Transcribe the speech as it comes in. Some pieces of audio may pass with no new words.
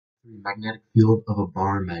The magnetic field of a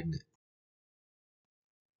bar magnet.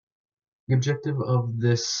 The objective of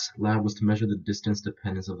this lab was to measure the distance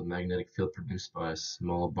dependence of the magnetic field produced by a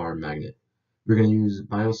small bar magnet. We're going to use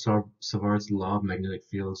Biot-Savart's law of magnetic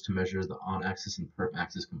fields to measure the on-axis and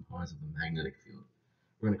per-axis components of the magnetic field.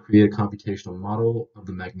 We're going to create a computational model of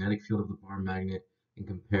the magnetic field of the bar magnet and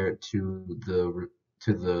compare it to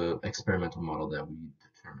the experimental model that we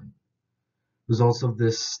determined. Results of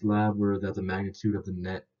this lab were that the magnitude of the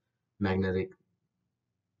net magnetic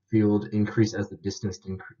field increase as the distance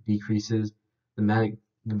decreases. The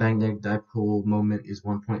magnetic dipole moment is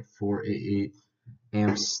 1.488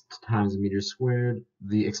 amps times meters squared.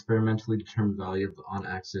 The experimentally determined value of the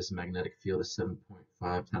on-axis magnetic field is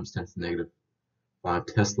 7.5 times 10 to the negative 5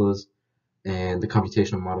 teslas, and the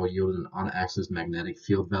computational model yielded an on-axis magnetic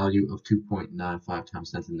field value of 2.95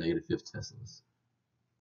 times 10 to the negative 5 teslas.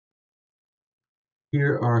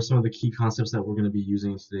 Here are some of the key concepts that we're going to be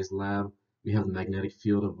using in today's lab. We have the magnetic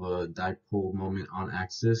field of a dipole moment on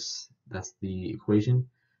axis. That's the equation.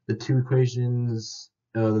 The two equations,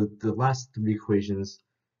 the last three equations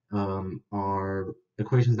are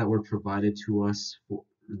equations that were provided to us for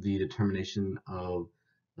the determination of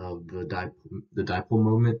the dipole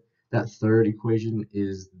moment. That third equation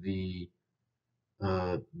is the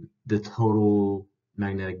total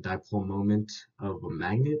magnetic dipole moment of a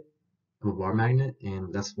bar magnet,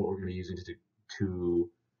 and that's what we're going to be using to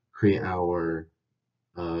create our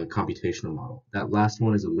computational model. That last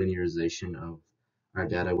one is a linearization of our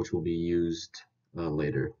data, which will be used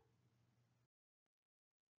later.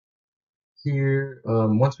 Here,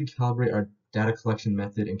 once we calibrate our data collection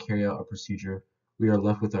method and carry out our procedure, we are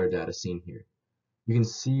left with our data seen here. You can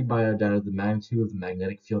see by our data the magnitude of the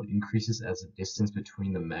magnetic field increases as the distance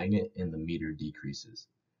between the magnet and the meter decreases.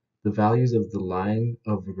 The values of the line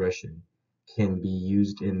of regression can be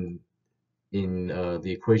used in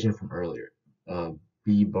the equation from earlier.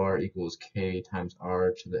 B bar equals K times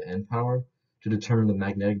R to the n power to determine the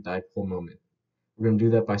magnetic dipole moment. We're going to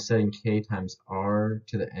do that by setting K times R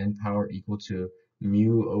to the n power equal to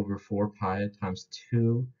mu over 4 pi times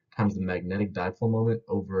 2 times the magnetic dipole moment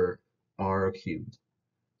over R cubed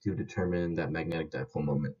to determine that magnetic dipole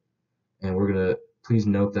moment. And we're going to please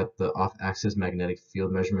note that the off-axis magnetic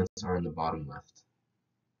field measurements are in the bottom left.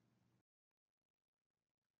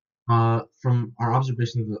 From our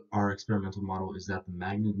observation of our experimental model is that the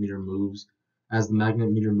magnet meter moves. As the magnet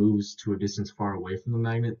meter moves to a distance far away from the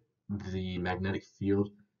magnet, the magnetic field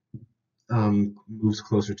moves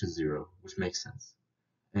closer to zero, which makes sense.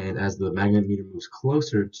 And as the magnet meter moves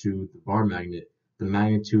closer to the bar magnet, the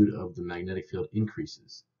magnitude of the magnetic field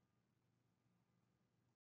increases.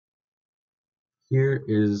 Here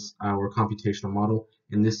is our computational model.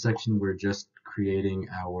 In this section, we're just creating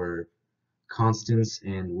our constants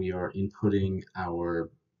and we are inputting our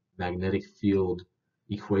magnetic field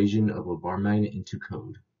equation of a bar magnet into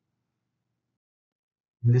code.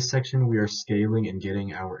 In this section, we are scaling and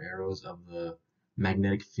getting our arrows of the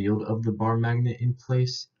magnetic field of the bar magnet in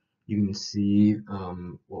place. You can see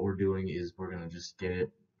what we're doing is we're going to just get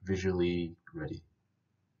it visually ready.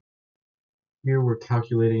 Here we're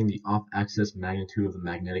calculating the off-axis magnitude of the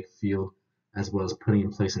magnetic field as well as putting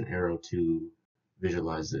in place an arrow to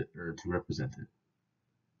visualize it or to represent it.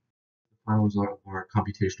 The final result of our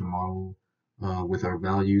computational model with our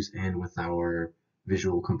values and with our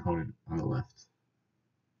visual component on the left.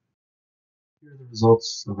 Here are the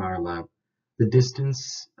results of our lab. The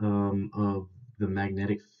distance of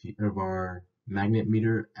our magnet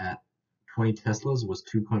meter at 20 teslas was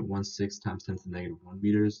 2.16 times 10 to the negative 1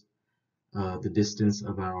 meters. The distance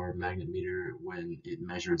of our magnet meter when it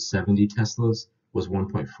measured 70 teslas was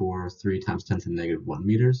 1.43 times 10 to the negative 1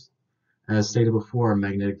 meters. As stated before, our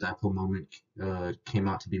magnetic dipole moment came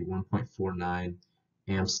out to be 1.49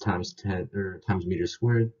 amps times meters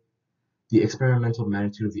squared. The experimental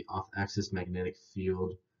magnitude of the off-axis magnetic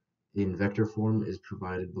field in vector form is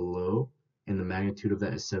provided below, and the magnitude of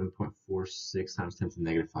that is 7.46 times 10 to the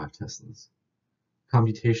negative 5 teslas.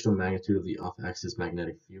 Computational magnitude of the off-axis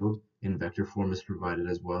magnetic field in vector form is provided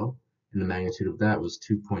as well, and the magnitude of that was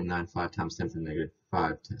 2.95 times 10 to the negative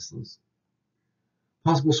 5 teslas.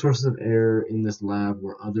 Possible sources of error in this lab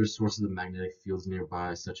were other sources of magnetic fields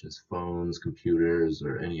nearby, such as phones, computers,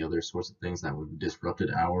 or any other source of things that would have disrupted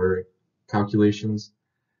our calculations.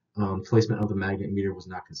 Placement of the magnet meter was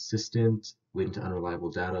not consistent, leading to unreliable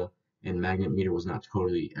data, and magnet meter was not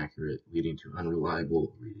totally accurate, leading to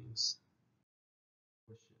unreliable readings.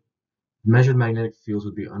 Measured magnetic fields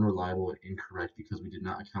would be unreliable and incorrect because we did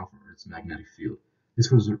not account for Earth's magnetic field.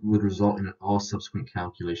 This would result in all subsequent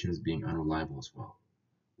calculations being unreliable as well.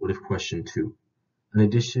 What if question 2? In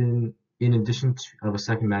addition, in addition of a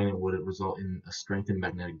second magnet would result in a strengthened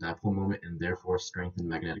magnetic dipole moment and therefore strengthened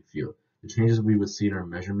magnetic field. The changes we would see in our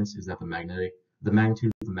measurements is that the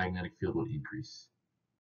magnitude of the magnetic field would increase.